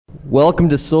Welcome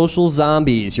to Social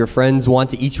Zombies. Your friends want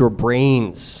to eat your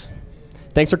brains.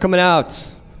 Thanks for coming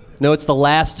out. No, it's the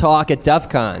last talk at DEF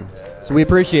CON, so we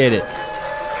appreciate it.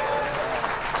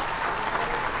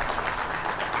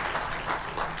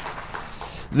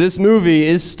 This movie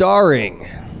is starring...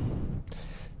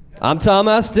 I'm Tom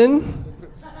Eston.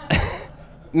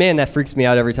 Man, that freaks me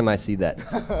out every time I see that.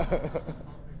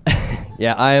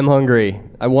 Yeah, I am hungry.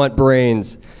 I want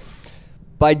brains.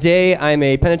 By day, I'm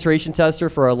a penetration tester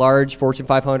for a large Fortune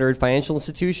 500 financial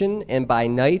institution, and by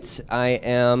night, I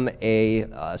am a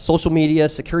social media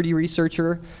security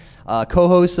researcher,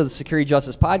 co-host of the Security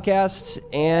Justice Podcast,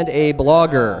 and a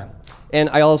blogger.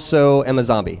 And I also am a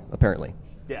zombie, apparently.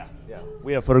 Yeah.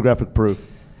 We have photographic proof.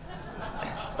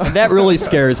 That really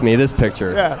scares me, this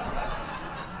picture.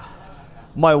 Yeah.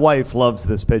 My wife loves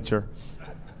this picture.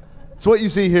 So what you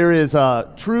see here is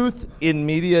truth in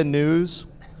media news.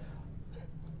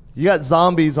 You got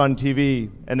zombies on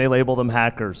TV, and they label them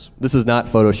hackers. This is not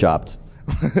photoshopped.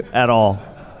 At all.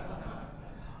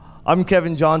 I'm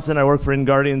Kevin Johnson. I work for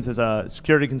InGuardians as a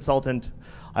security consultant.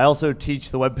 I also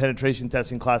teach the web penetration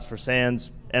testing class for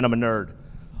SANS, and I'm a nerd.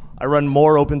 I run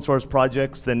more open source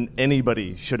projects than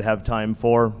anybody should have time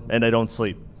for, and I don't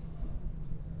sleep.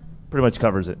 Pretty much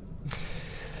covers it.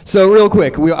 So real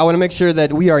quick, I want to make sure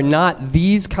that we are not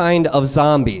these kind of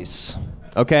zombies.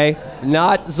 Okay?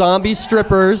 Not zombie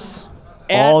strippers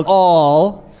at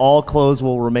all. All clothes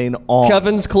will remain on.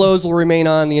 Kevin's clothes will remain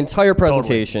on the entire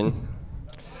presentation. Totally.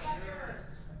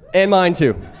 And mine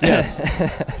too. Yes.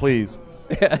 Please.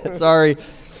 Yeah, sorry.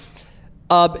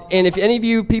 And if any of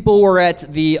you people were at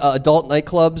the adult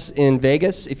nightclubs in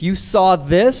Vegas, if you saw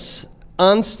this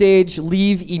on stage,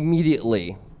 leave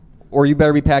immediately. Or you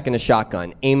better be packing a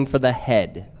shotgun. Aim for the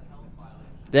head.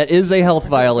 That is a health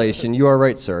violation. You are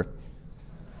right, sir.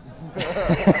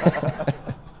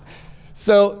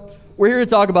 So we're here to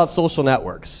talk about social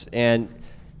networks, and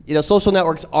social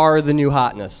networks are the new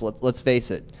hotness. Let's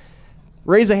face it.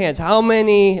 Raise of hands. How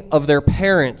many of their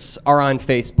parents are on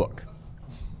Facebook?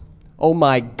 Oh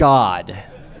my God.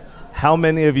 How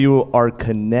many of you are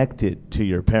connected to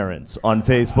your parents on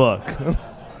Facebook?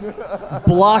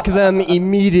 Block them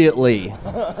immediately.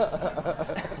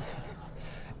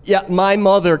 Yeah, my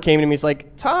mother came to me. She's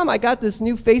like, Tom, I got this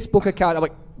new Facebook account. I'm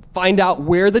like, find out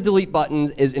where the delete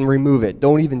button is and remove it.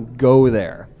 Don't even go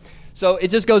there. So it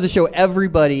just goes to show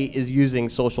everybody is using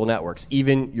social networks,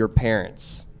 even your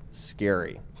parents.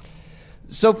 Scary.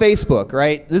 So Facebook,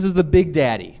 right? This is the big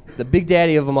daddy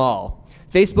of them all.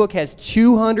 Facebook has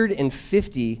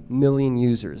 250 million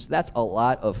users. That's a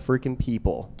lot of freaking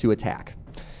people to attack.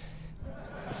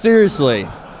 Seriously.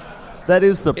 That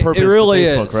is the purpose it really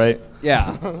of Facebook, is. Right?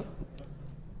 Yeah.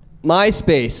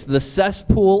 MySpace, the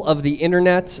cesspool of the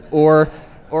internet, or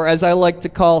as I like to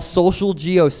call, social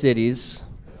geocities.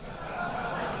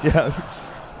 Yeah.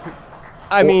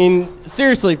 I mean,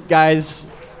 seriously,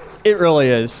 guys, it really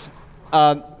is.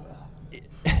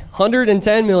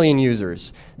 110 million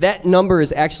users. That number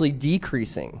is actually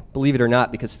decreasing, believe it or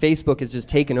not, because Facebook has just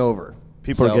taken over.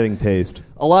 People are getting tased.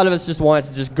 A lot of us just want it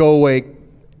to just go away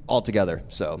altogether.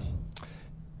 So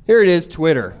here it is,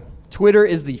 Twitter. Twitter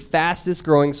is the fastest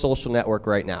growing social network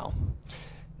right now.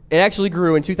 It actually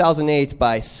grew in 2008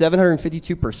 by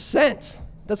 752%.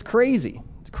 That's crazy.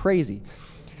 It's crazy.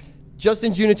 Just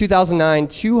in June of 2009,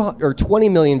 20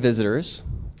 million visitors.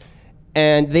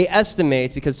 And they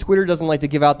estimate, because Twitter doesn't like to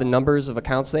give out the numbers of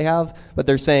accounts they have, but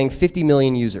they're saying 50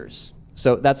 million users.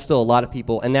 So that's still a lot of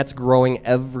people, and that's growing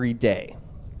every day.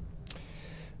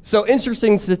 So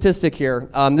interesting statistic here.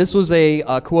 This was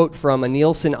a quote from a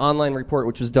Nielsen online report,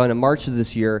 which was done in March of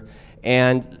this year.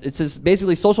 And it says,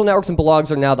 basically, social networks and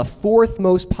blogs are now the fourth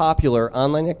most popular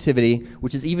online activity,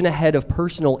 which is even ahead of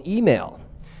personal email.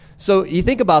 So you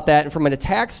think about that, and from an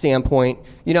attack standpoint,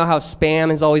 you know how spam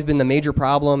has always been the major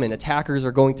problem, and attackers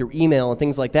are going through email and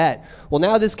things like that. Well,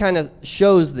 now this kind of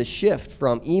shows the shift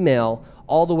from email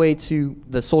all the way to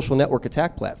the social network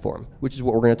attack platform, which is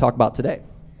what we're going to talk about today.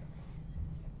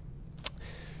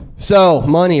 So,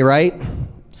 money, right?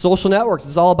 Social networks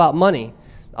is all about money.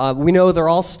 We know they're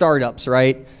all startups,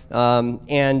 right?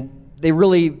 And they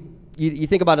really, you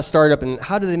think about a startup and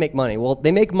how do they make money? Well,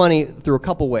 they make money through a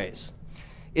couple ways.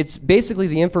 It's basically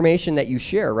the information that you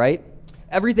share, right?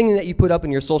 Everything that you put up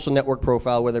in your social network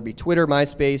profile, whether it be Twitter,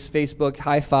 MySpace, Facebook,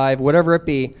 High Five, whatever it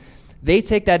be, they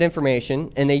take that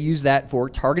information and they use that for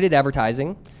targeted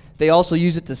advertising. They also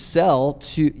use it to sell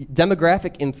to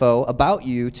demographic info about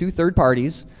you to third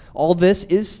parties. All this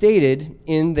is stated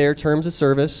in their terms of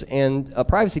service and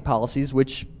privacy policies,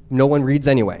 which no one reads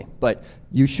anyway, but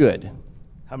you should.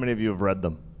 How many of you have read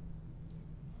them?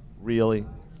 Really?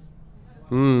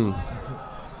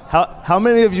 How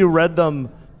many of you read them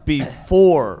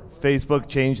before Facebook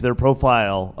changed their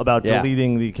profile about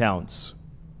deleting the accounts?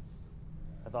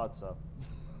 I thought so.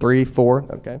 3, 4,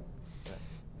 okay.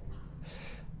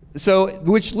 So,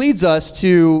 which leads us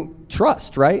to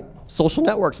trust, right? Social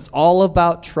networks, it's all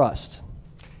about trust.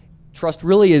 Trust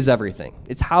really is everything.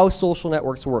 It's how social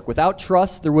networks work. Without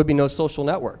trust, there would be no social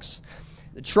networks.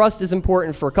 Trust is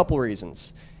important for a couple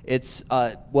reasons. It's,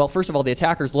 well, first of all, the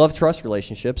attackers love trust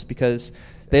relationships because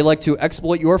they like to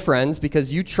exploit your friends because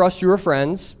you trust your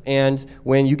friends, and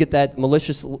when you get a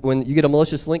malicious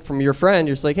link from your friend,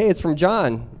 you're just like, hey, it's from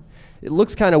John. It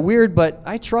looks kind of weird, but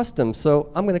I trust him,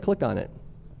 so I'm going to click on it.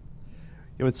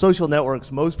 Yeah, with social networks,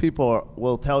 most people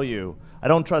will tell you, I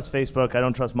don't trust Facebook, I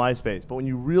don't trust MySpace, but when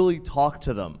you really talk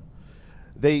to them,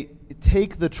 they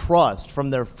take the trust from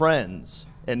their friends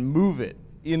and move it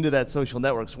into that social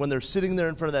network. So when they're sitting there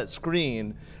in front of that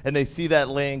screen and they see that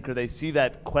link or they see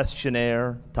that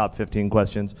questionnaire, top 15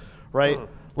 questions, right?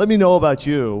 Let me know about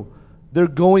you. They're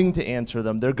going to answer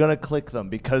them. They're going to click them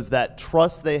because that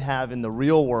trust they have in the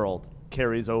real world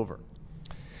carries over.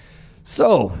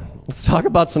 So let's talk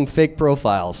about some fake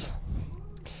profiles.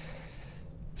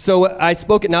 So I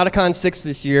spoke at Nauticon 6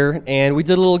 this year, and we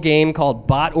did a little game called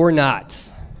Bot or Not,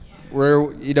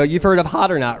 where you've heard of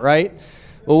Hot or Not, right?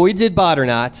 Well, we did Bot or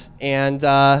Not, and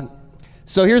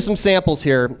so here's some samples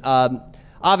here.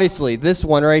 Obviously, this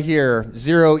one right here,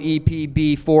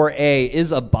 0EPB4A,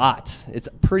 is a bot. It's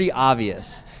pretty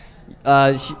obvious.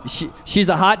 She's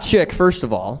a hot chick, first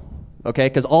of all, okay,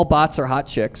 because all bots are hot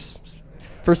chicks.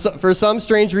 For some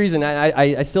strange reason,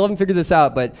 I still haven't figured this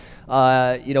out, but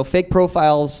fake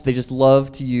profiles, they just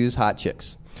love to use hot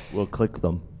chicks. We'll click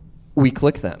them. We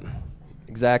click them.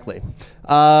 Exactly.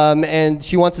 And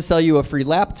she wants to sell you a free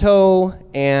laptop,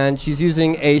 and she's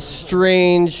using a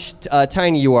strange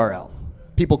tiny URL.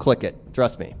 People click it,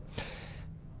 trust me.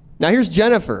 Now here's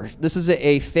Jennifer. This is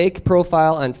a fake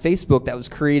profile on Facebook that was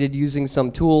created using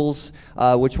some tools,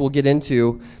 which we'll get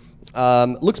into.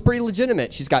 Looks pretty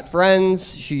legitimate. She's got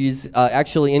friends. She's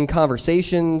actually in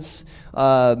conversations.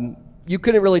 You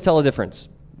couldn't really tell a difference.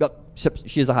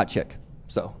 She is a hot chick.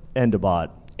 So. And a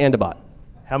bot. And a bot.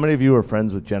 How many of you are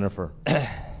friends with Jennifer?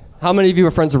 How many of you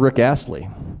are friends with Rick Astley?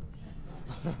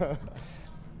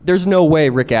 There's no way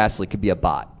Rick Astley could be a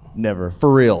bot. Never.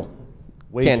 For real.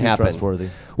 Way Can't too happen. trustworthy.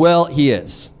 Well, he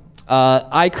is.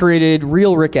 I created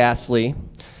real Rick Astley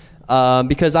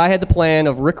because I had the plan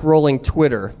of Rick-rolling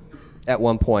Twitter at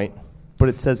one point. But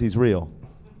it says he's real.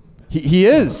 He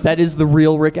is. That is the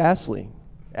real Rick Astley.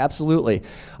 Absolutely.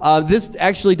 This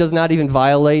actually does not even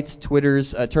violate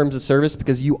Twitter's terms of service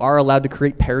because you are allowed to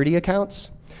create parody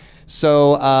accounts.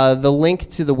 So the link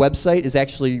to the website is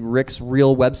actually Rick's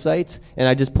real website, and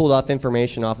I just pulled off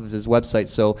information off of his website.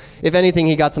 So if anything,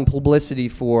 he got some publicity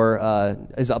for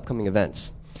his upcoming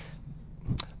events.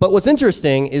 But what's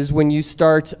interesting is when you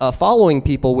start following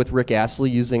people with Rick Astley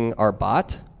using our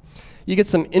bot, you get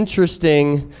some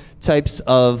interesting types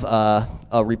of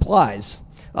replies.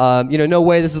 No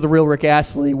way this is the real Rick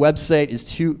Astley. Website is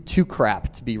too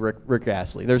crap to be Rick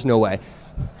Astley. There's no way.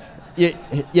 You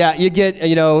get,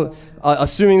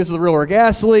 assuming this is the real Rick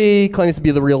Astley, claims to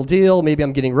be the real deal. Maybe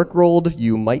I'm getting Rickrolled.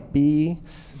 You might be.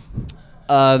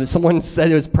 Someone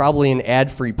said it was probably an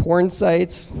ad-free porn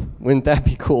site. Wouldn't that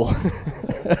be cool?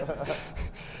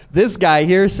 This guy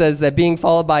here says that being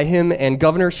followed by him and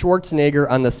Governor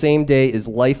Schwarzenegger on the same day is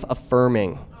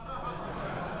life-affirming.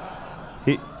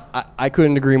 I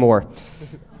couldn't agree more.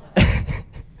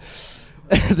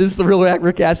 This is the real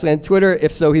Rick Astley on Twitter.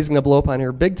 If so, he's going to blow up on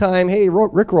here big time. Hey,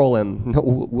 Rickroll him. No,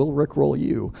 we'll Rickroll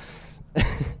you.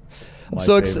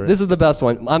 This is the best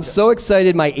one. I'm so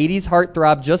excited. My 80s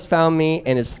heartthrob just found me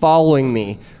and is following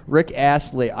me. Rick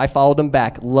Astley. I followed him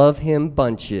back. Love him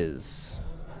bunches.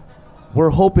 We're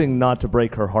hoping not to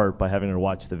break her heart by having her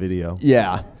watch the video.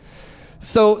 Yeah.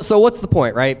 So what's the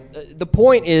point, right? The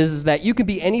point is that you can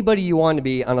be anybody you want to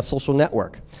be on a social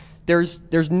network.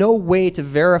 There's no way to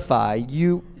verify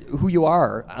who you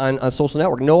are on a social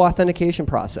network. No authentication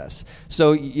process.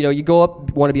 So you go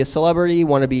up, want to be a celebrity,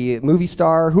 want to be a movie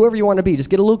star, whoever you want to be. Just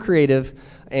get a little creative,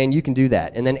 and you can do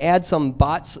that. And then add some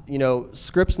bots,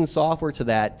 scripts and software to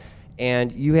that,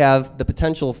 and you have the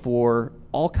potential for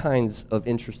all kinds of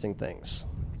interesting things.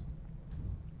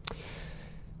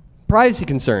 Privacy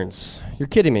concerns. You're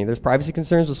kidding me. There's privacy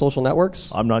concerns with social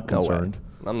networks? I'm not concerned.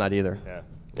 No way. I'm not either.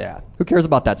 Yeah. Who cares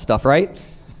about that stuff, right?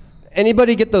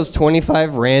 Anybody get those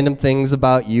 25 random things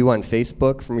about you on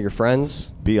Facebook from your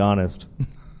friends? Be honest.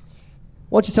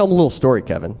 Why don't you tell them a little story,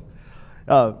 Kevin?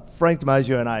 Frank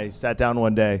DiMaggio and I sat down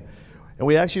one day, and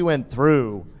we actually went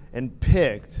through and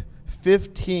picked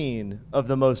 15 of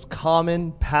the most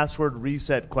common password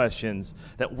reset questions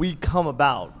that we come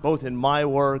about, both in my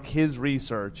work, his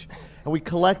research, and we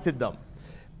collected them,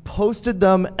 posted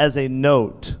them as a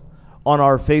note on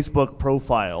our Facebook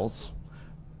profiles,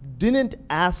 didn't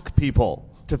ask people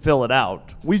to fill it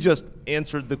out. We just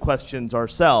answered the questions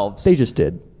ourselves. They just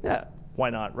did. Yeah, why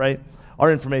not, right?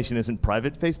 Our information isn't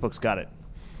private. Facebook's got it.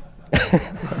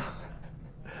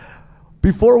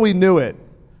 Before we knew it,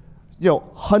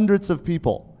 hundreds of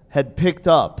people had picked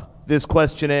up this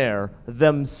questionnaire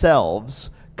themselves,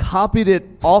 copied it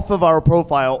off of our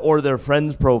profile or their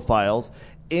friends' profiles,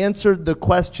 answered the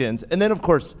questions, and then, of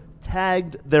course,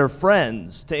 tagged their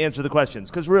friends to answer the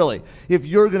questions. Because really, if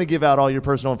you're going to give out all your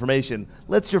personal information,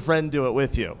 let your friend do it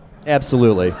with you.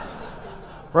 Absolutely.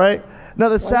 Right? Now,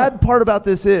 the sad part about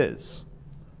this is,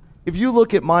 if you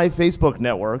look at my Facebook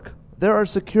network, there are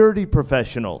security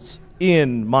professionals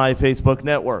in my Facebook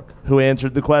network who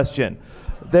answered the question.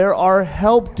 There are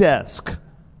help desk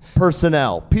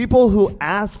personnel, people who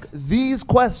ask these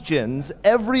questions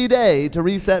every day to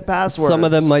reset passwords. Some of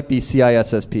them might be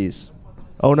CISSPs.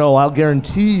 Oh no, I'll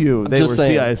guarantee you they were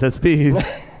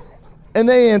CISSPs. And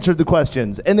they answered the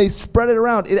questions, and they spread it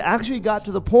around. It actually got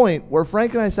to the point where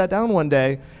Frank and I sat down one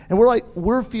day, and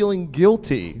we're feeling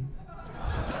guilty.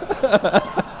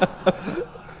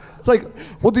 It's like,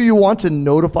 well, do you want to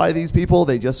notify these people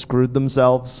they just screwed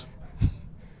themselves?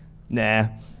 Nah.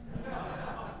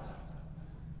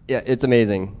 Yeah, it's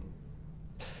amazing.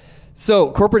 So,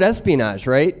 corporate espionage,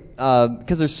 right?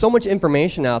 Because there's so much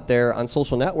information out there on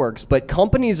social networks, but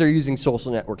companies are using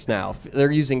social networks now.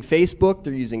 They're using Facebook,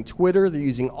 they're using Twitter, they're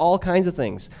using all kinds of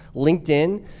things.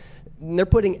 LinkedIn, and they're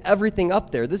putting everything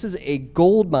up there. This is a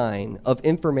gold mine of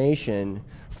information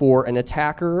for an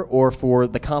attacker or for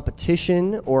the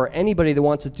competition or anybody that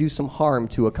wants to do some harm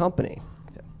to a company.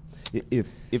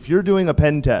 If you're doing a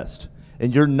pen test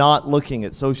and you're not looking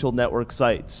at social network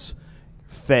sites,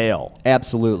 fail.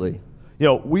 Absolutely.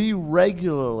 We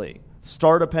regularly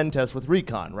start a pen test with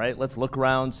recon, right? Let's look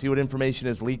around, see what information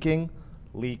is leaking.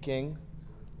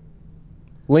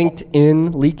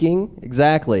 LinkedIn leaking,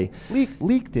 exactly.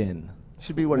 Leaked in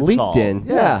should be what it's called. Leaked in,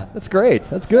 yeah, that's great.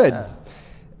 That's good. Yeah.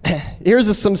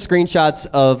 Here's some screenshots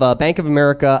of Bank of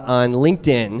America on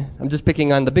LinkedIn. I'm just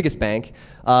picking on the biggest bank.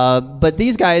 But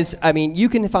these guys, you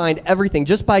can find everything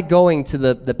just by going to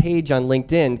the page on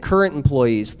LinkedIn, current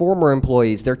employees, former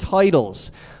employees, their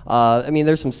titles.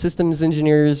 There's some systems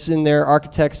engineers in there,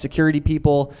 architects, security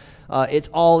people. It's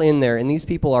all in there, and these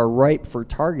people are ripe for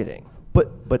targeting.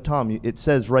 But Tom, it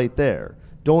says right there,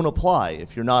 don't apply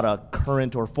if you're not a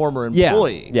current or former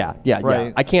employee. Yeah.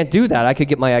 Right? I can't do that. I could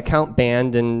get my account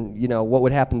banned, and what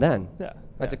would happen then? Yeah.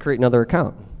 I have to create another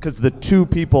account. Because the two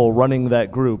people running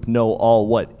that group know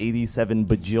all, 87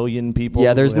 bajillion people?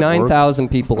 Yeah, there's 9,000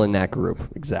 people in that group.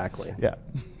 Exactly. Yeah.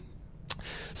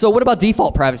 So what about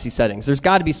default privacy settings? There's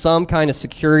got to be some kind of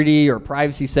security or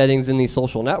privacy settings in these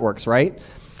social networks, right?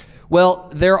 Well,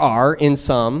 there are in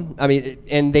some,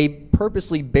 and they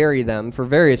purposely bury them for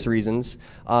various reasons.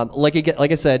 Like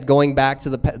I said, going back to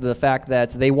the fact that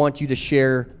they want you to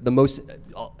share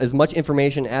as much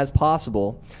information as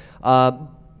possible.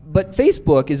 But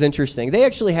Facebook is interesting. They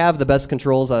actually have the best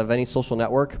controls out of any social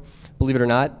network, believe it or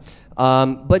not.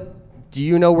 But do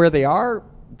you know where they are?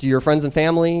 Do your friends and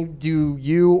family, do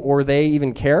you or they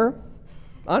even care?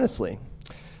 Honestly.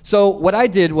 So what I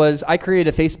did was I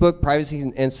created a Facebook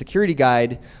privacy and security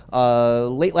guide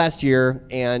late last year,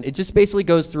 and it just basically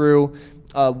goes through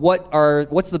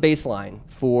what's the baseline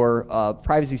for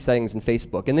privacy settings in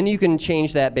Facebook, and then you can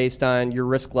change that based on your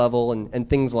risk level and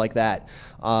things like that.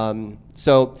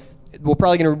 So we're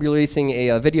probably going to be releasing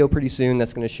a video pretty soon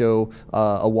that's going to show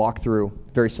a walkthrough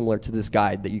very similar to this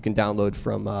guide that you can download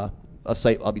from a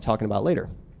site I'll be talking about later.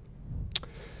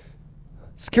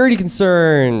 Security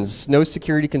concerns. No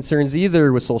security concerns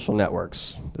either with social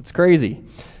networks. That's crazy.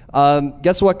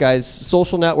 Guess what, guys?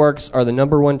 Social networks are the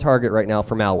 #1 target right now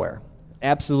for malware.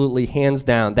 Absolutely, hands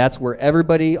down. That's where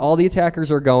all the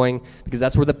attackers are going, because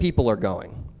that's where the people are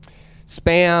going.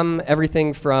 Spam,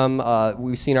 everything from,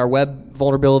 we've seen our web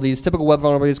vulnerabilities, typical web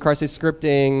vulnerabilities, cross-site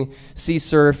scripting,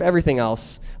 CSRF, everything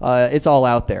else. It's all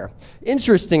out there.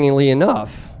 Interestingly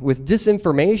enough, with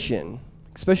disinformation,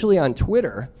 especially on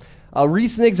Twitter, a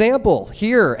recent example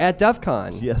here at DEF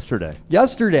CON.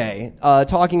 Yesterday,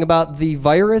 talking about the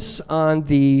virus on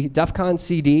the DEF CON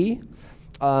CD.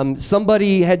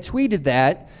 Somebody had tweeted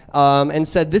that and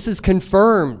said, this is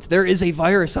confirmed. There is a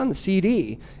virus on the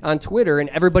CD on Twitter, and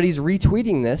everybody's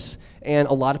retweeting this, and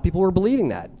a lot of people were believing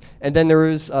that. And then there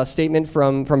was a statement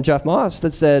from Jeff Moss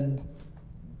that said,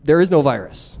 there is no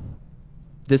virus.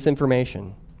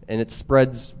 Disinformation. and it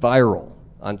spreads viral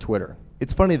on Twitter.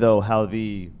 It's funny, though, how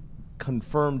the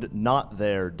confirmed not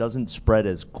there doesn't spread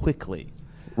as quickly.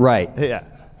 Right. Yeah.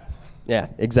 Yeah,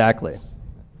 exactly.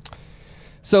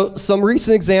 So some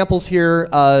recent examples here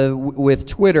with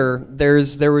Twitter. There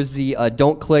was the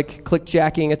don't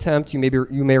clickjacking attempt. You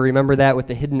may remember that, with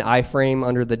the hidden iframe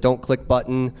under the don't click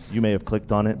button. You may have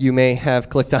clicked on it. You may have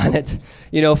clicked on it.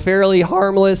 Fairly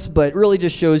harmless, but really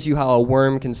just shows you how a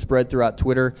worm can spread throughout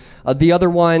Twitter. The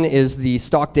other one is the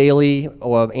Stalk Daily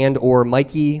and or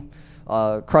Mikey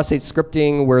cross-site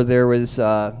scripting, where there was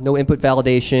no input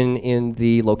validation in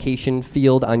the location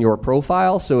field on your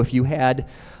profile. So if you had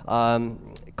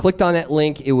clicked on that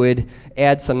link, it would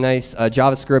add some nice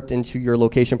JavaScript into your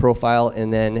location profile,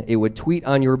 and then it would tweet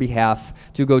on your behalf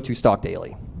to go to Stalk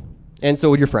Daily. And so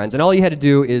would your friends. And all you had to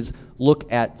do is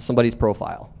look at somebody's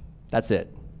profile. That's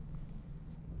it.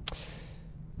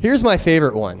 Here's my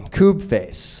favorite one,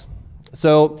 KubeFace.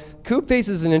 So KubeFace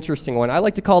is an interesting one. I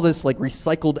like to call this like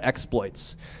recycled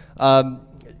exploits.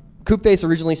 KubeFace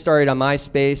originally started on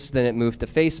MySpace, then it moved to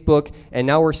Facebook, and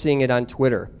now we're seeing it on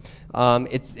Twitter.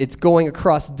 It's going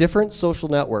across different social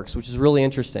networks, which is really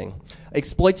interesting.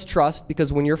 Exploits trust,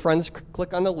 because when your friends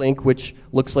click on the link, which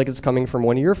looks like it's coming from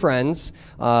one of your friends,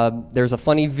 there's a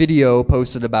funny video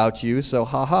posted about you, so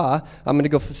haha, I'm going to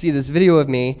go see this video of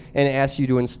me and ask you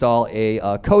to install a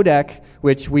codec,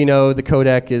 which we know the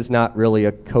codec is not really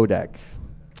a codec.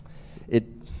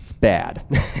 It's bad.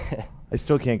 I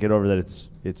still can't get over that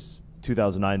it's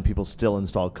 2009. People still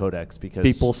install codecs because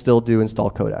people still do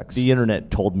install codecs. The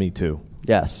internet told me to.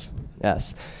 Yes.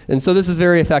 And so this is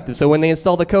very effective. So when they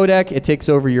install the codec, it takes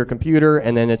over your computer,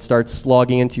 and then it starts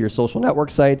logging into your social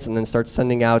network sites, and then starts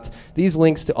sending out these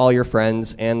links to all your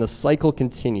friends, and the cycle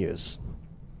continues.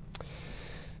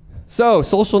 So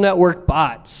social network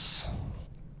bots.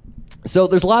 So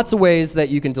there's lots of ways that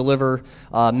you can deliver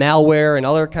malware and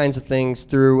other kinds of things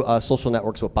through social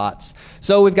networks with bots.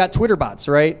 So we've got Twitter bots,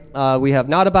 right? We have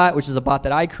Notabot, which is a bot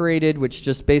that I created, which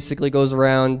just basically goes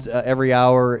around every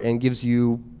hour and gives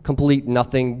you complete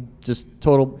nothing, just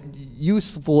total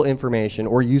useful information,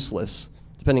 or useless,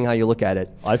 depending how you look at it.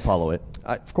 I follow it.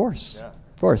 Of course. Yeah.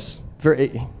 Of course.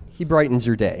 He brightens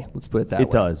your day. Let's put it that way.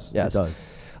 It does. Yes. It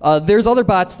does. There's other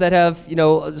bots that have,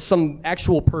 some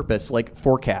actual purpose, like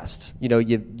forecast.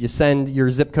 You send your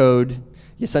zip code,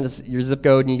 your zip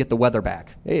code, and you get the weather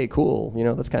back. Hey, cool.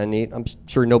 That's kind of neat. I'm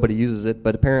sure nobody uses it,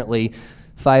 but apparently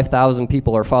 5,000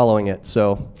 people are following it.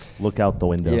 So look out the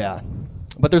window. Yeah.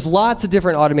 But there's lots of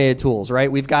different automated tools,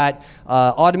 right? We've got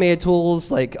automated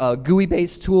tools like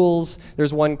GUI-based tools.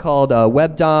 There's one called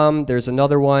WebDOM. There's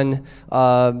another one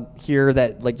here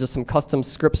that like just some custom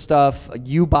script stuff, a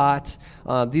Ubot.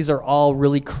 These are all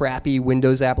really crappy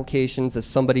Windows applications that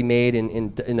somebody made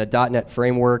in a .NET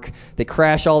framework. They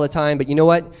crash all the time, but you know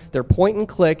what? They're point and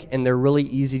click, and they're really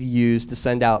easy to use to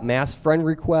send out mass friend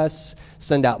requests,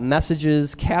 send out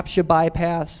messages, CAPTCHA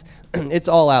bypass. It's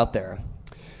all out there.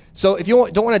 So if you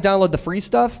don't want to download the free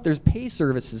stuff, there's pay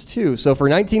services too. So for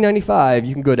 $19.95,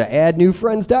 you can go to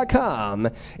addnewfriends.com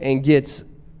and get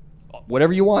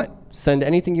whatever you want. Send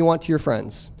anything you want to your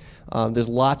friends. There's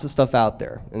lots of stuff out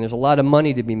there, and there's a lot of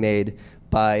money to be made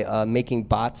by making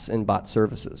bots and bot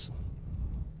services.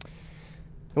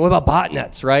 And what about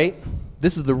botnets, right?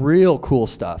 This is the real cool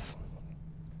stuff.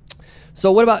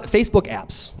 So what about Facebook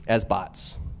apps as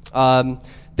bots?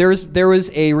 There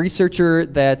was a researcher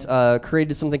that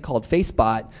created something called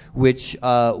FaceBot, which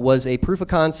was a proof of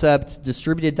concept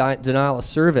distributed denial of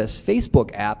service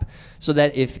Facebook app, so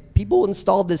that if people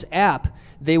installed this app,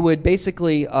 they would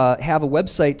basically have a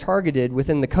website targeted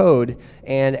within the code,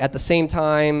 and at the same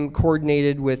time,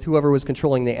 coordinated with whoever was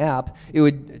controlling the app, it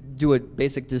would do a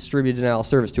basic distributed denial of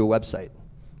service to a website.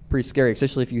 Pretty scary,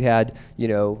 especially if you had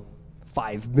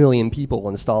 5 million people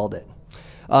installed it.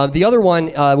 The other one,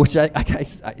 which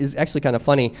is actually kind of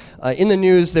funny, in the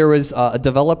news there was a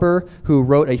developer who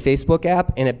wrote a Facebook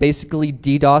app, and it basically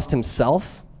DDoSed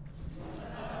himself.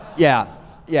 Yeah,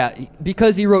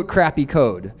 because he wrote crappy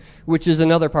code, which is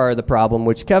another part of the problem,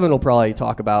 which Kevin will probably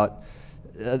talk about.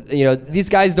 These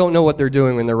guys don't know what they're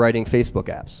doing when they're writing Facebook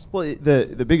apps. Well,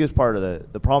 the biggest part of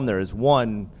the problem there is,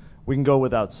 one, we can go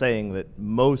without saying that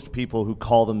most people who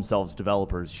call themselves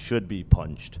developers should be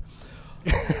punched.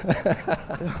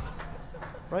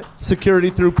 Right? Security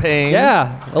through pain.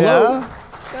 Yeah. Hello.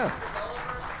 Yeah.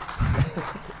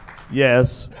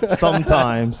 Yes,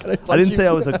 sometimes. I didn't say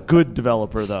I was a good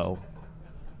developer, though.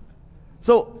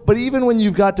 So, but even when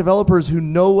you've got developers who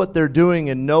know what they're doing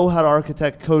and know how to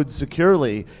architect code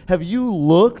securely, have you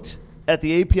looked at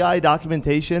the API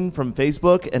documentation from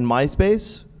Facebook and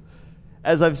MySpace?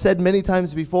 As I've said many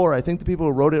times before, I think the people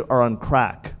who wrote it are on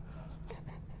crack.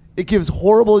 It gives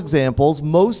horrible examples.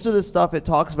 Most of the stuff it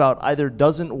talks about either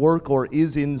doesn't work or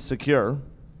is insecure.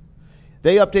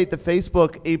 They update the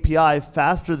Facebook API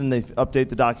faster than they update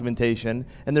the documentation,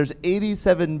 and there's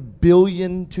 87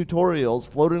 billion tutorials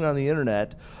floating on the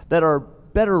internet that are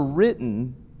better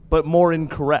written but more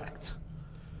incorrect.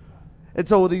 And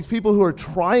so these people who are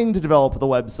trying to develop the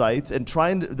websites and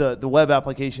trying to, the web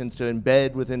applications to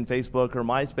embed within Facebook or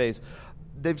MySpace,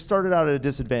 they've started out at a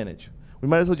disadvantage. We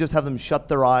might as well just have them shut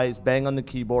their eyes, bang on the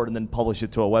keyboard, and then publish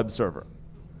it to a web server.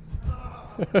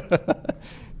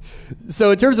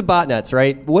 So in terms of botnets,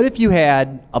 right, what if you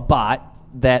had a bot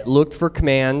that looked for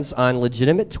commands on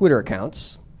legitimate Twitter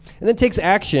accounts and then takes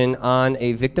action on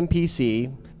a victim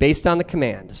PC based on the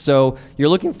command? So you're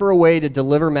looking for a way to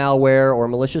deliver malware or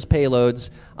malicious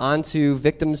payloads onto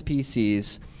victims'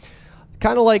 PCs,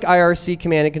 kind of like IRC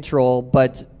command and control,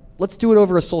 but let's do it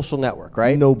over a social network,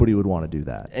 right? Nobody would want to do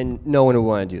that. And no one would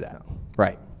want to do that,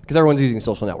 right? Because everyone's using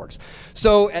social networks.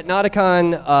 So at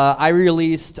Nauticon, I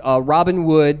released Robin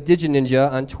Wood,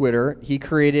 DigiNinja on Twitter. He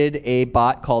created a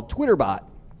bot called TwitterBot.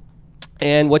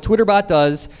 And what TwitterBot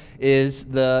does is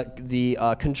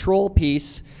the control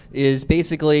piece is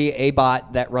basically a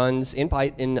bot that runs in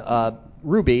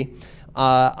Ruby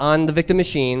on the victim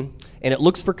machine, and it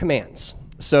looks for commands.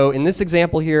 So in this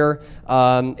example here,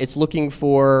 it's looking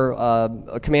for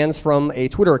commands from a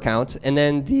Twitter account, and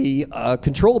then the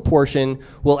control portion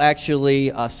will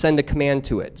actually send a command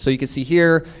to it. So you can see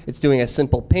here, it's doing a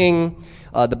simple ping.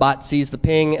 The bot sees the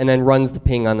ping and then runs the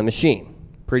ping on the machine.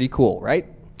 Pretty cool, right?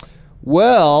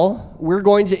 Well, we're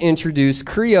going to introduce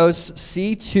Krios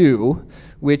C2,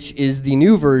 which is the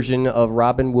new version of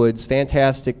Robin Wood's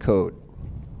fantastic code.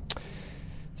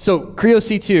 So Krios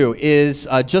C2 is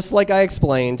just like I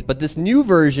explained, but this new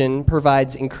version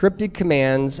provides encrypted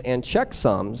commands and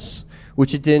checksums,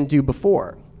 which it didn't do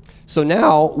before. So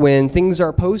now when things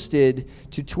are posted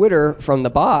to Twitter from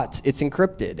the bot, it's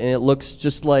encrypted, and it looks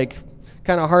just like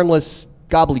kind of harmless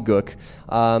gobbledygook,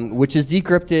 which is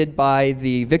decrypted by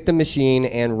the victim machine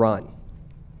and run.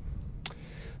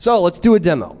 So let's do a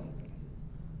demo.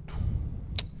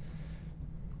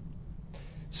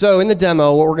 So in the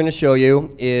demo, what we're going to show you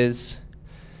is,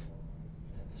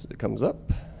 so it comes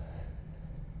up.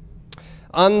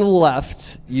 On the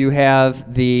left, you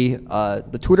have the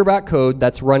TwitterBot code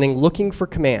that's running looking for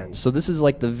commands. So this is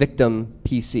like the victim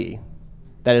PC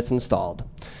that it's installed.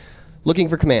 Looking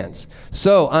for commands.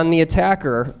 So on the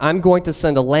attacker, I'm going to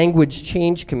send a language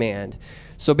change command.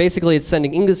 So basically it's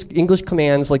sending English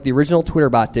commands like the original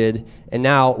TwitterBot did, and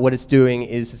now what it's doing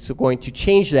is it's going to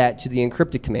change that to the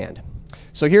encrypted command.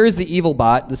 So here is the evil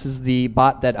bot. This is the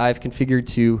bot that I've configured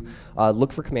to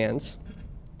look for commands.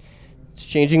 It's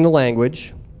changing the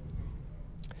language.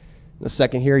 In a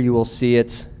second here, you will see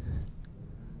it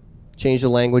change the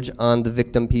language on the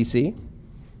victim PC.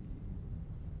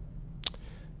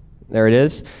 There it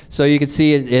is. So you can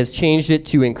see it has changed it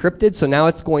to encrypted. So now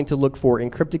it's going to look for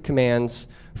encrypted commands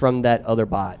from that other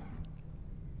bot.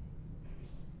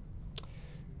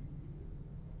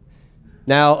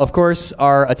 Now, of course,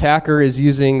 our attacker is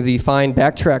using the Find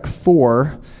Backtrack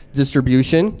 4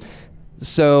 distribution.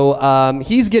 So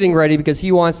he's getting ready because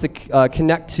he wants to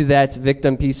connect to that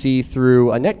victim PC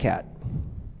through a netcat.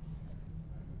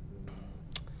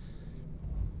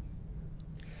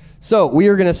 So we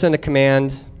are going to send a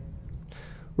command.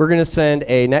 We're going to send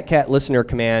a netcat listener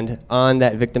command on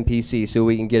that victim PC so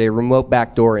we can get a remote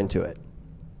backdoor into it.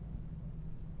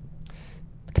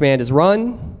 The command is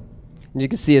run. And you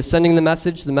can see it's sending the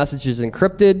message. The message is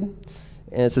encrypted,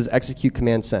 and it says execute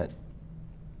command sent.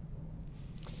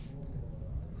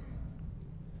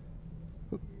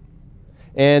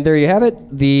 And there you have it.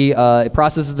 It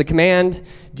processes the command,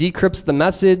 decrypts the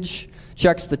message,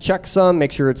 checks the checksum,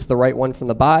 make sure it's the right one from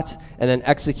the bot, and then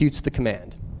executes the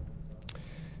command.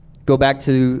 Go back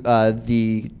to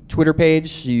the Twitter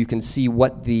page so you can see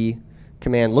what the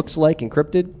command looks like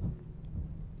encrypted,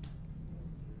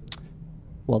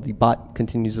 while the bot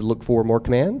continues to look for more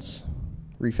commands.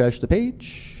 Refresh the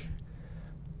page.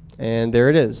 And there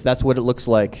it is. That's what it looks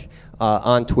like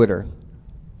on Twitter.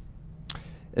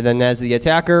 And then as the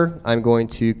attacker, I'm going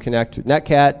to connect with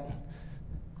netcat.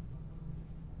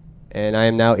 And I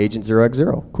am now Agent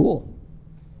 0x0. Cool.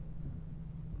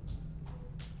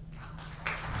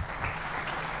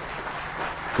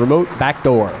 Remote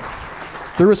backdoor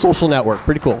through a social network.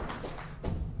 Pretty cool.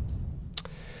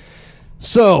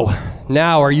 So,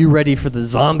 now are you ready for the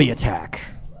zombie attack?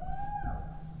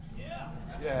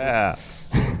 Yeah.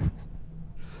 So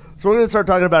what we're going to start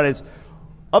talking about is,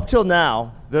 up till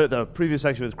now, the previous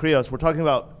section with Krios, we're talking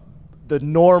about the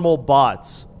normal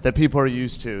bots that people are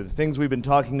used to, the things we've been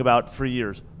talking about for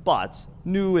years. bots,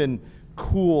 new and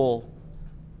cool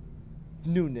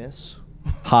newness.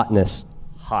 Hotness.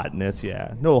 Hotness,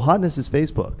 yeah. No, hotness is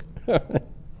Facebook.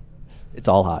 It's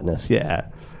all hotness. Yeah.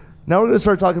 Now we're going to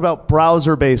start talking about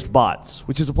browser-based bots,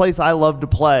 which is a place I love to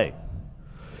play.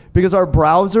 Because our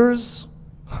browsers,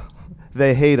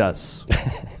 they hate us.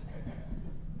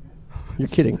 You're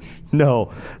kidding.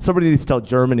 No. Somebody needs to tell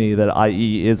Germany that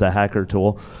IE is a hacker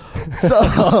tool.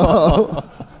 So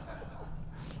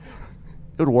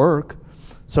it would work.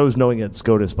 So is knowing it's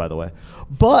SCOTUS, by the way.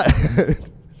 But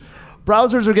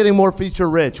browsers are getting more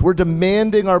feature-rich. We're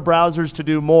demanding our browsers to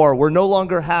do more. We're no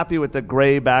longer happy with the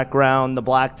gray background, the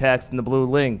black text, and the blue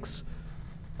links.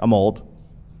 I'm old.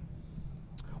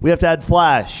 We have to add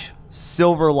Flash,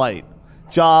 Silverlight,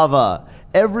 Java,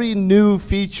 every new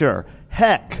feature.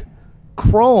 Heck,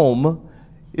 Chrome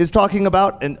is talking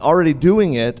about, and already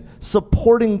doing it,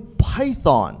 supporting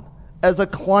Python as a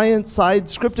client-side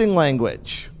scripting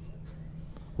language.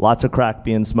 Lots of crack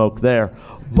being smoked there.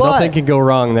 But, nothing can go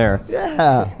wrong there.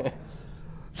 Yeah.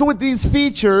 So with these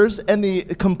features and the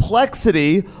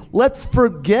complexity, let's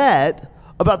forget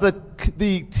about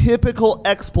the typical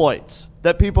exploits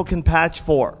that people can patch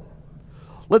for.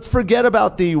 Let's forget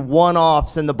about the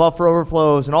one-offs and the buffer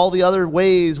overflows and all the other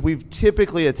ways we've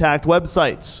typically attacked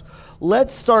websites.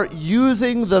 Let's start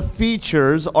using the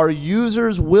features our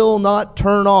users will not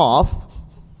turn off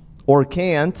or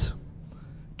can't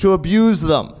to abuse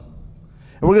them.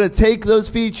 And we're going to take those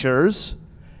features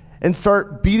and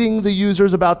start beating the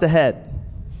users about the head.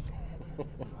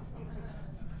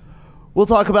 We'll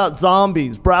talk about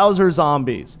zombies, browser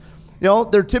zombies. You know,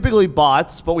 they're typically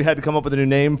bots, but we had to come up with a new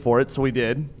name for it, so we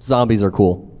did. Zombies are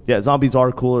cool. Yeah, zombies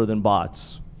are cooler than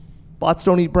bots. Bots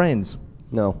don't eat brains.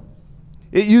 No.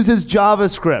 It uses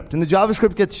JavaScript, and the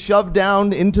JavaScript gets shoved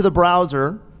down into the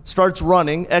browser, starts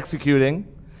running, executing,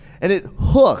 and it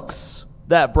hooks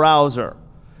that browser.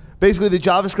 Basically, the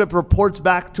JavaScript reports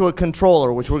back to a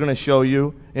controller, which we're going to show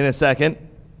you in a second.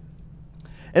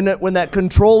 And that when that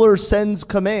controller sends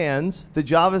commands, the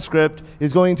JavaScript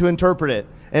is going to interpret it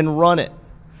and run it.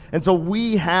 And so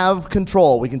we have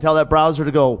control. We can tell that browser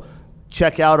to go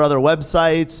check out other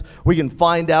websites. We can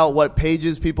find out what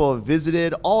pages people have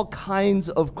visited, all kinds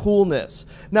of coolness.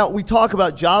 Now, we talk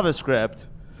about JavaScript,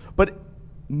 but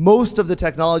most of the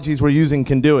technologies we're using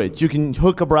can do it. You can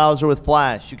hook a browser with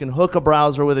Flash. You can hook a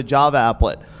browser with a Java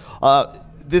applet.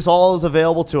 This all is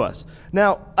available to us.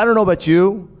 Now, I don't know about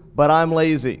you, but I'm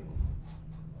lazy.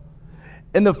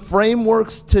 And the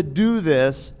frameworks to do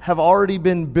this have already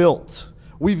been built.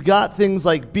 We've got things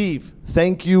like Beef.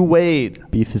 Thank you, Wade.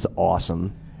 Beef is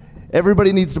awesome.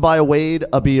 Everybody needs to buy a Wade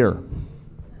a beer.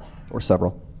 Or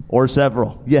several. Or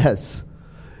several, yes.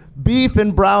 Beef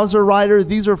and Browser Writer,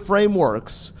 these are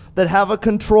frameworks that have a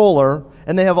controller,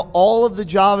 and they have all of the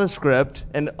JavaScript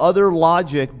and other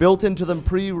logic built into them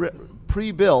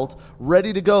pre-built,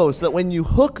 ready to go, so that when you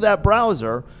hook that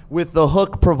browser with the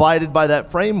hook provided by that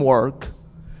framework,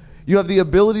 you have the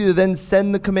ability to then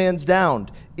send the commands down,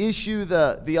 issue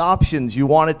the options you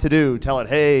want it to do, tell it,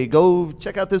 hey, go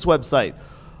check out this website.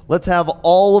 Let's have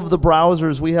all of the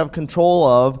browsers we have control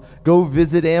of go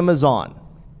visit Amazon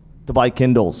to buy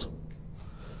Kindles.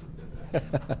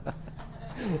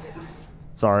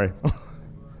 Sorry.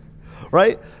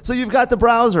 Right? So you've got the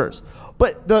browsers,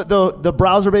 but the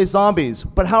browser-based zombies.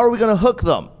 But how are we going to hook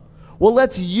them? Well,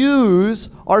 let's use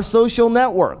our social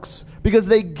networks because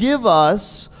they give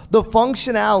us the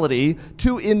functionality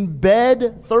to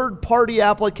embed third-party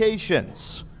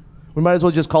applications. We might as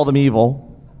well just call them evil.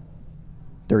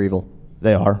 They're evil.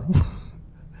 They are.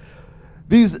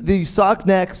 These sock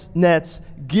nets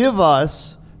give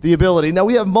us the ability. Now,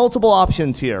 we have multiple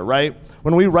options here, right?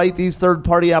 When we write these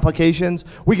third-party applications,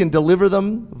 we can deliver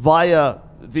them via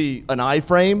an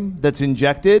iframe that's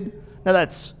injected. Now,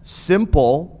 that's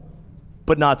simple,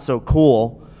 but not so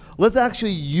cool. Let's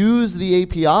actually use the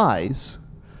APIs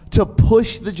to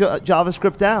push the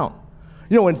JavaScript down.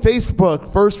 You know, when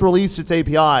Facebook first released its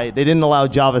API, they didn't allow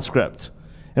JavaScript,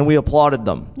 and we applauded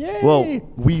them. Yay! Well,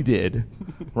 we did,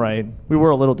 right? We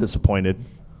were a little disappointed.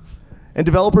 And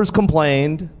developers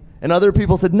complained, and other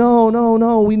people said,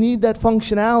 no, we need that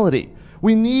functionality.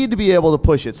 We need to be able to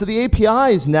push it. So the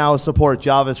APIs now support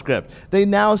JavaScript. They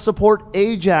now support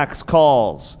AJAX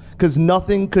calls, because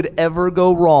nothing could ever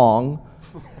go wrong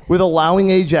with allowing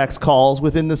AJAX calls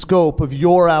within the scope of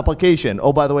your application.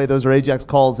 Oh, by the way, those are AJAX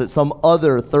calls that some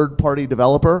other third-party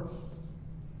developer,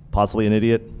 possibly an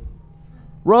idiot,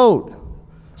 wrote.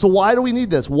 So why do we need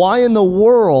this? Why in the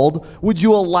world would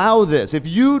you allow this? If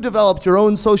you developed your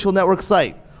own social network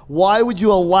site, why would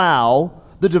you allow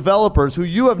the developers who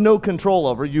you have no control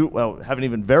over, you haven't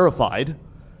even verified,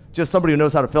 just somebody who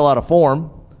knows how to fill out a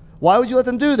form. Why would you let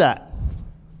them do that?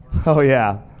 Oh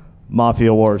yeah,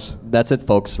 Mafia Wars. That's it,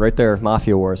 folks, right there,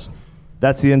 Mafia Wars.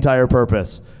 That's the entire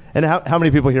purpose. And how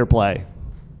many people here play?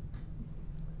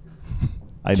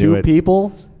 I knew it. 2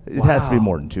 people? It has to be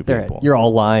more than 2 people. You're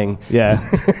all lying. Yeah.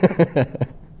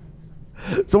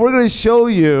 So we're going to show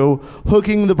you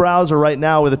hooking the browser right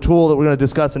now with a tool that we're going to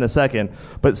discuss in a second.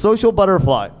 But Social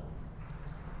Butterfly.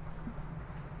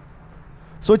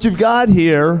 So what you've got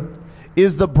here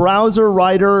is the browser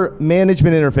writer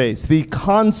management interface, the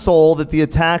console that the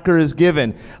attacker is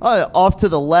given. Off to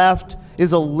the left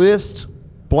is a list,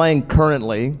 blank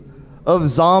currently, of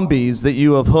zombies that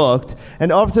you have hooked.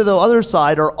 And off to the other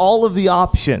side are all of the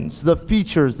options, the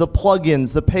features, the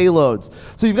plugins, the payloads.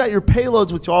 So you've got your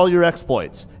payloads, which are all your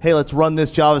exploits. Hey, let's run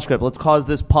this JavaScript. Let's cause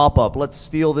this pop-up. Let's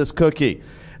steal this cookie.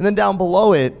 And then down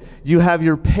below it, you have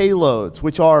your payloads,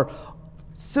 which are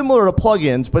similar to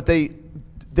plugins, but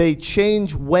they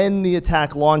change when the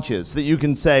attack launches. So that you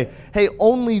can say, hey,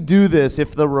 only do this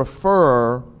if the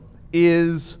referrer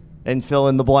is, and fill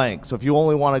in the blank. So if you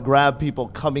only want to grab people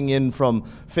coming in from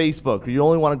Facebook, or you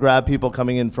only want to grab people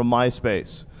coming in from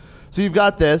MySpace. So you've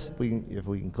got this, if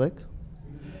we can click.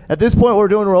 At this point, what we're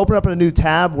doing, we're opening up a new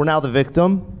tab. We're now the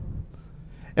victim.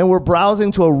 And we're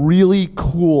browsing to a really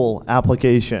cool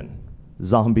application,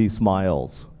 Zombie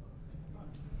Smiles.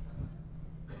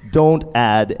 Don't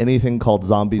add anything called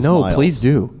Zombie Smiles. No, please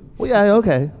do. Well, yeah,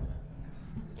 okay.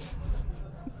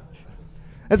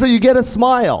 And so you get a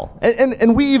smile.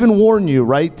 And we even warn you,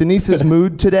 right? Denise's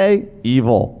mood today,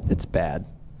 evil. It's bad.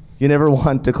 You never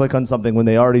want to click on something when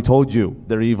they already told you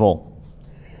they're evil.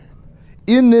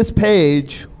 In this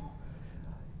page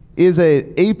is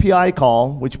an API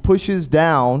call which pushes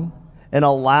down and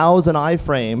allows an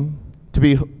iframe to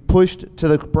be pushed to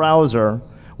the browser,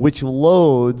 which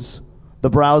loads the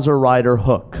browser writer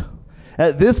hook.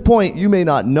 At this point, you may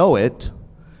not know it,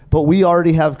 but we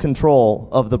already have control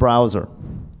of the browser.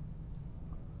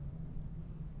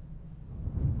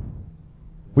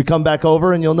 We come back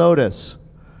over and you'll notice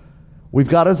we've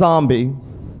got a zombie,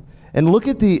 and look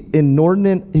at the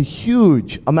inordinate,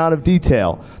 huge amount of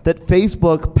detail that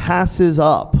Facebook passes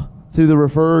up through the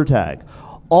referrer tag.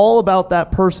 All about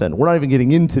that person. We're not even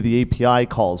getting into the API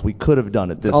calls we could have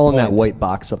done at this point. All in that white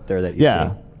box up there that you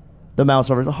see. The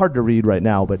mouse over. It's hard to read right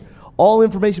now, but all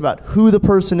information about who the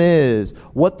person is,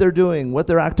 what they're doing, what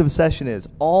their active session is,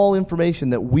 all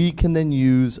information that we can then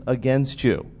use against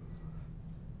you.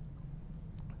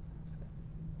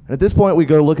 And at this point, we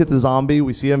go look at the zombie,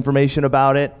 we see information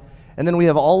about it, and then we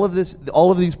have all of these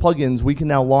plugins we can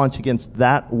now launch against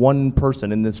that one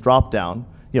person in this drop-down.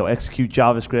 You know, execute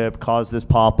JavaScript, cause this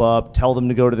pop-up, tell them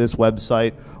to go to this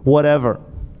website, whatever.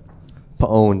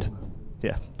 Owned.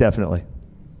 Yeah, definitely.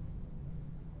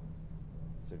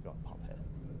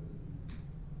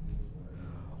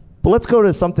 But let's go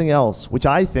to something else, which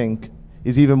I think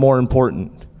is even more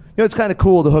important. You know, it's kind of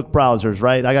cool to hook browsers,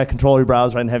 right? I got control of your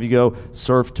browser and have you go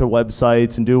surf to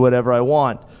websites and do whatever I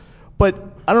want. But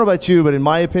I don't know about you, but in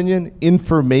my opinion,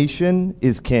 information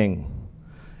is king.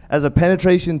 As a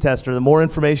penetration tester, the more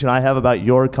information I have about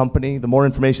your company, the more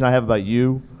information I have about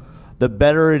you, the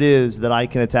better it is that I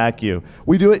can attack you.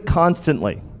 We do it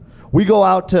constantly. We go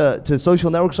out to social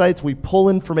network sites, we pull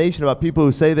information about people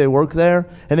who say they work there,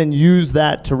 and then use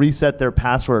that to reset their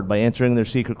password by answering their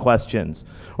secret questions.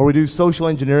 Or we do social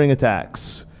engineering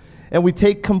attacks. And we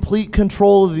take complete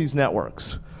control of these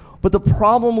networks. But the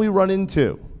problem we run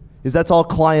into is that's all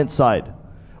client side.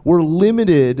 We're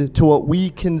limited to what we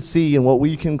can see and what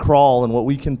we can crawl and what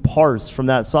we can parse from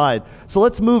that side. So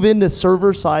let's move into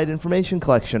server side information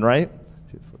collection, right?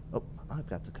 Oh, I've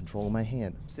got the control in my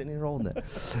hand. I'm sitting here holding it.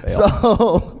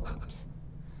 So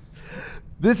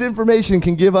this information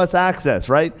can give us access,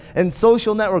 right? And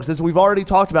social networks, as we've already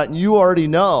talked about and you already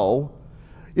know,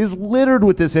 is littered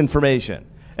with this information.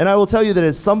 And I will tell you that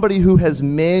as somebody who has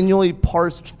manually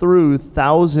parsed through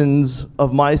thousands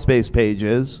of MySpace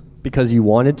pages. Because you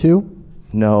wanted to?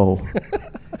 No.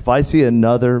 If I see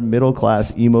another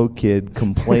middle-class emo kid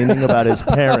complaining about his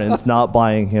parents not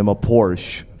buying him a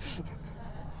Porsche,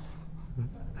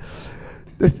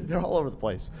 they're all over the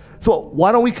place. So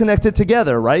why don't we connect it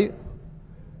together, right?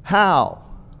 How?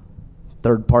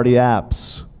 Third-party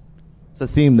apps. It's a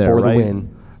theme there, For right? the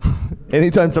win.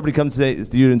 Anytime somebody comes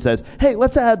to you and says, hey,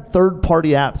 let's add third-party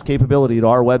apps capability to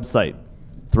our website,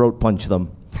 throat punch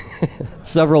them.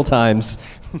 Several times.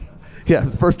 Yeah,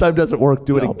 the first time doesn't work,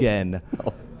 do it again.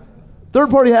 No.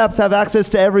 Third-party apps have access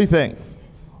to everything,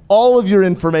 all of your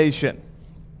information.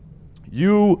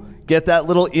 You get that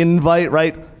little invite,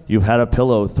 right? You've had a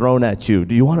pillow thrown at you.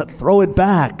 Do you want to throw it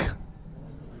back?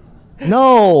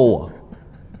 No.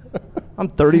 I'm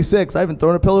 36. I haven't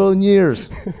thrown a pillow in years.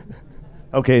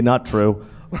 Okay, not true.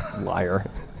 Liar.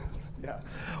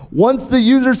 Once the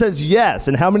user says yes,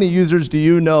 and how many users do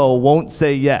you know won't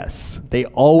say yes? They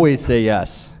always say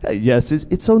yes. Hey, yes,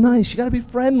 it's so nice. You got to be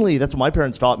friendly. That's what my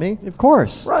parents taught me. Of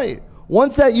course. Right.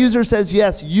 Once that user says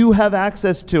yes, you have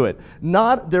access to it,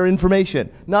 not their information.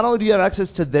 Not only do you have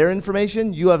access to their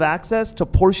information, you have access to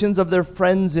portions of their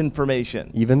friends'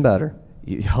 information. Even better.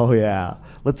 Oh, yeah.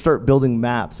 Let's start building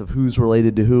maps of who's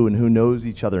related to who and who knows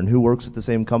each other and who works at the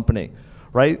same company,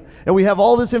 right? And we have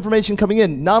all this information coming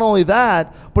in. Not only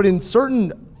that, but in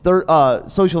certain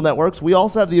social networks, we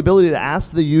also have the ability to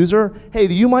ask the user, hey,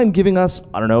 do you mind giving us,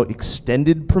 I don't know,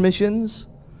 extended permissions?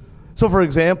 So, for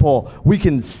example, we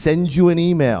can send you an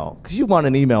email, because you want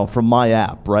an email from my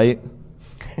app, right?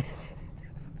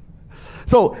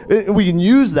 So we can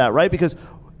use that, right? Because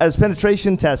as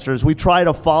penetration testers, we try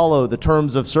to follow the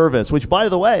terms of service, which, by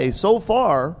the way, so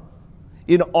far,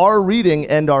 in our reading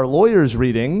and our lawyers'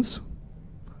 readings,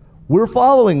 we're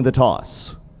following the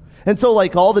TOS. And so,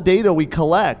 like all the data we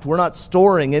collect, we're not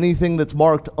storing anything that's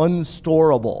marked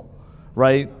unstorable,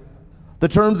 right? The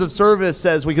terms of service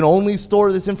says we can only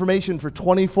store this information for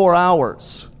 24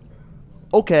 hours.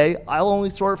 Okay, I'll only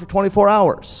store it for 24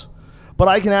 hours. But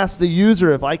I can ask the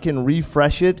user if I can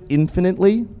refresh it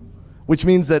infinitely, which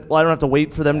means that I don't have to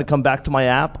wait for them to come back to my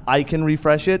app. I can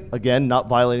refresh it, again, not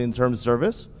violating the terms of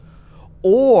service.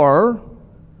 Or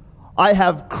I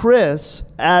have Chris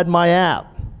add my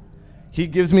app. He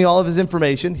gives me all of his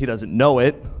information. He doesn't know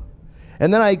it.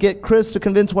 And then I get Chris to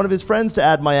convince one of his friends to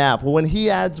add my app. Well, when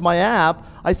he adds my app,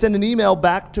 I send an email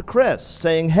back to Chris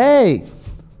saying, hey,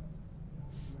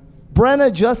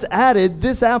 Brenna just added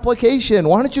this application.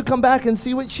 Why don't you come back and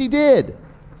see what she did?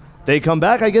 They come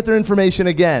back, I get their information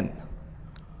again.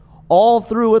 All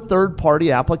through a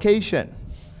third-party application.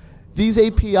 These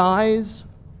APIs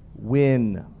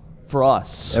win for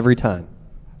us. Every time.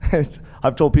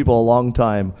 I've told people a long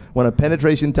time, when a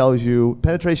penetration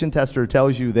tester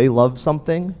tells you they love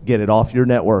something, get it off your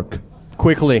network.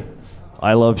 Quickly.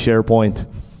 I love SharePoint.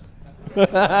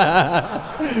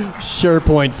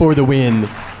 SharePoint for the win.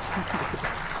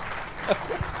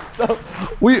 So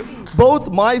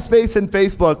both MySpace and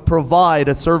Facebook provide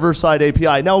a server-side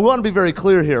API. Now, we want to be very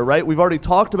clear here, right? We've already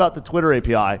talked about the Twitter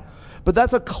API, but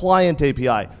that's a client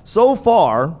API. So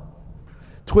far,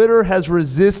 Twitter has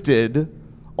resisted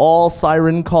all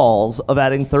siren calls of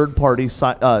adding third-party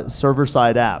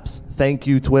server-side apps. Thank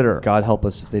you, Twitter. God help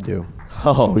us if they do.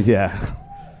 Oh, yeah.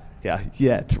 Yeah,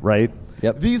 yet, right?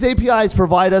 Yep. These APIs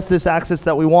provide us this access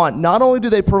that we want. Not only do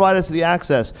they provide us the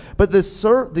access, but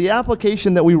the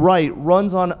application that we write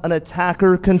runs on an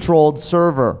attacker-controlled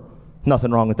server. Nothing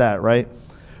wrong with that, right?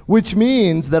 Which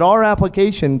means that our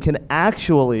application can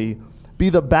actually be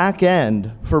the back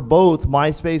end for both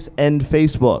MySpace and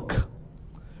Facebook,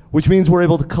 which means we're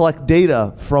able to collect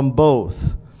data from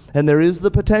both. And there is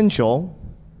the potential,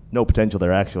 no potential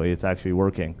there actually, it's actually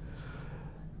working,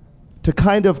 to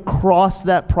kind of cross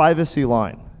that privacy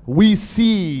line. We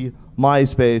see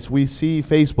MySpace, we see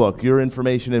Facebook, your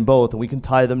information in both, and we can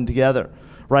tie them together,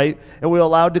 right? And we're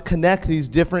allowed to connect these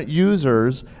different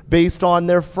users based on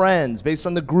their friends, based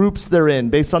on the groups they're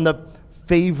in, based on the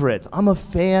favorites. I'm a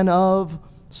fan of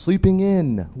sleeping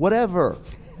in, whatever.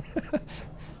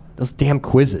 Those damn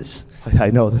quizzes.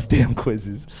 I know, those damn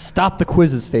quizzes. Stop the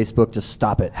quizzes, Facebook. Just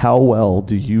stop it. How well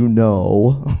do you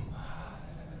know?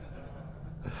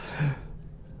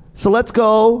 So let's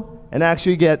go and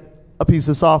actually get a piece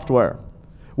of software.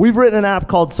 We've written an app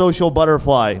called Social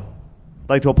Butterfly. I'd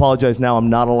like to apologize now,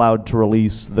 I'm not allowed to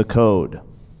release the code.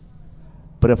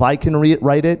 But if I can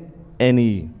write it,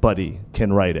 anybody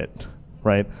can write it,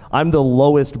 right? I'm the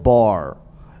lowest bar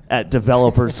at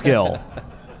developer skill.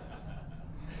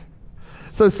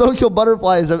 So Social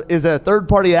Butterfly is a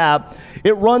third-party app.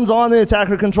 It runs on the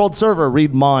attacker-controlled server,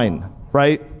 read mine,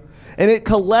 right? And it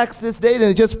collects this data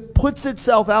and it just puts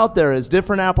itself out there as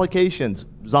different applications.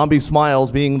 Zombie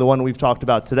Smiles being the one we've talked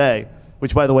about today,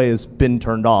 which, by the way, has been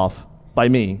turned off by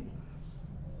me.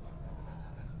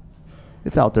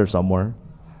 It's out there somewhere.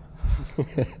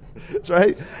 That's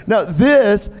right. Now,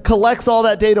 this collects all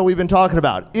that data we've been talking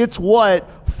about. It's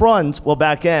what fronts, well,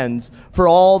 back ends, for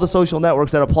all the social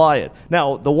networks that apply it.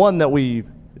 Now, the one that we've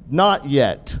not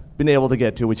yet been able to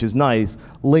get to, which is nice,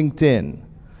 LinkedIn.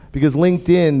 Because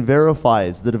LinkedIn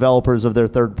verifies the developers of their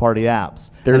third-party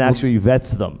apps and actually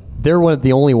vets them. They're one of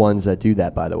the only ones that do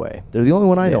that, by the way. They're the only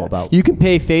one I know about. You can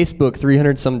pay Facebook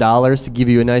 $300 some to give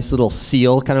you a nice little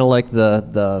seal, kind of like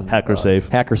the Hacker Safe.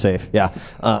 Hacker Safe, yeah,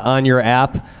 on your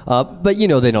app. But you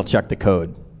know they don't check the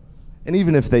code. And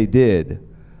even if they did,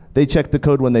 They check the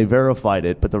code when they verified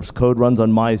it, but the code runs on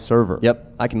my server.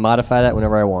 Yep, I can modify that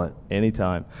whenever I want.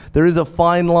 Anytime. There is a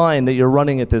fine line that you're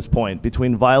running at this point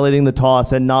between violating the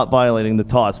TOS and not violating the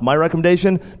TOS. My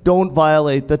recommendation, don't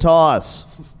violate the TOS.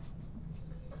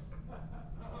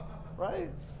 Right?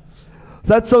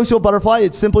 So that's Social Butterfly.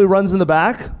 It simply runs in the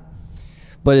back.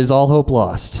 But is all hope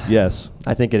lost? Yes.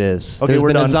 I think it is. Okay, There's we're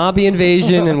been done. a zombie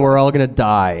invasion, and we're all going to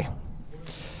die.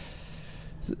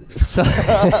 So,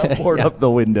 Board up the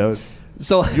Windows.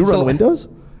 So You run Windows?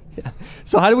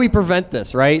 So how do we prevent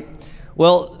this, right?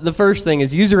 Well, the first thing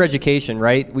is user education,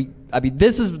 right?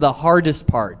 This is the hardest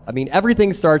part.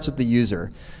 Everything starts with the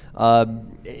user,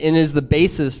 and is the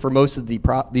basis for most of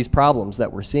these problems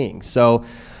that we're seeing. So,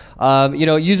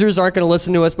 users aren't going to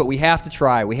listen to us, but we have to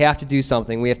try. We have to do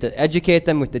something. We have to educate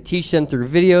them. We have to teach them through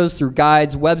videos, through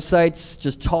guides, websites,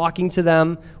 just talking to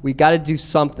them. We've got to do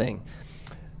something.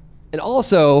 And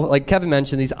also, like Kevin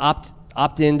mentioned, these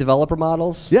opt-in developer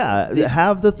models. Yeah,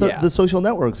 have the social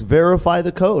networks verify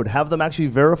the code. Have them actually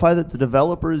verify that the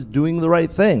developer is doing the right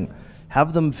thing.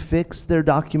 Have them fix their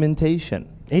documentation.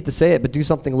 I hate to say it, but do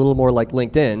something a little more like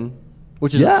LinkedIn,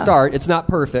 which is a start. It's not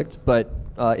perfect, but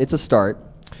it's a start.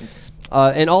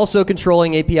 And also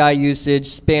controlling API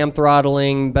usage, spam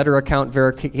throttling, better account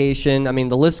verification.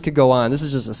 The list could go on. This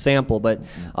is just a sample, but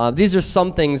these are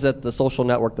some things that the social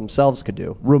network themselves could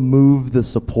do. Remove the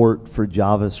support for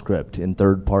JavaScript in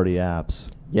third-party apps.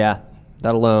 Yeah,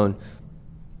 that alone.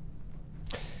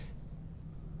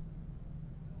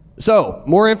 So,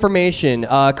 more information.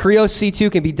 Creo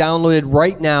C2 can be downloaded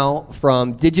right now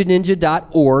from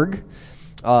digininja.org.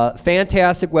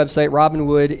 Fantastic website. Robin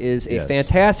Wood is a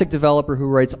fantastic developer who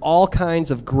writes all kinds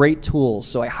of great tools.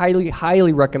 So I highly,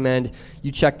 highly recommend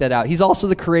you check that out. He's also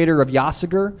the creator of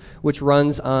Yasiger, which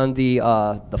runs on the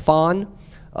Fawn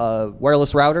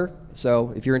wireless router.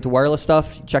 So if you're into wireless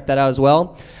stuff, check that out as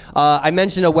well. I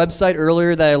mentioned a website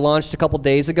earlier that I launched a couple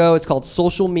days ago. It's called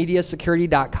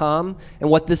socialmediasecurity.com. And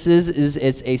what this is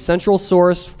it's a central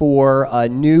source for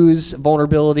news,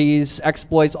 vulnerabilities,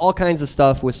 exploits, all kinds of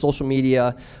stuff with social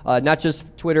media, not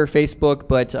just Twitter, Facebook,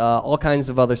 but all kinds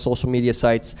of other social media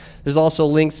sites. There's also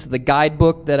links to the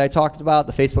guidebook that I talked about,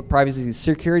 the Facebook Privacy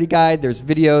Security Guide. There's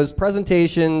videos,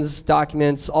 presentations,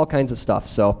 documents, all kinds of stuff.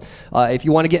 So if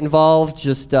you want to get involved,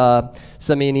 just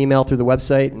send me an email through the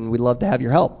website, and we'd love to have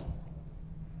your help.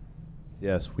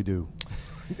 Yes, we do.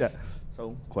 Yeah.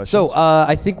 So, questions? So,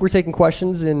 I think we're taking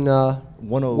questions in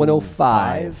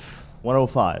 105.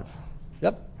 105.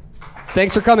 Yep.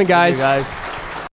 Thanks for coming, guys. Thank you, guys.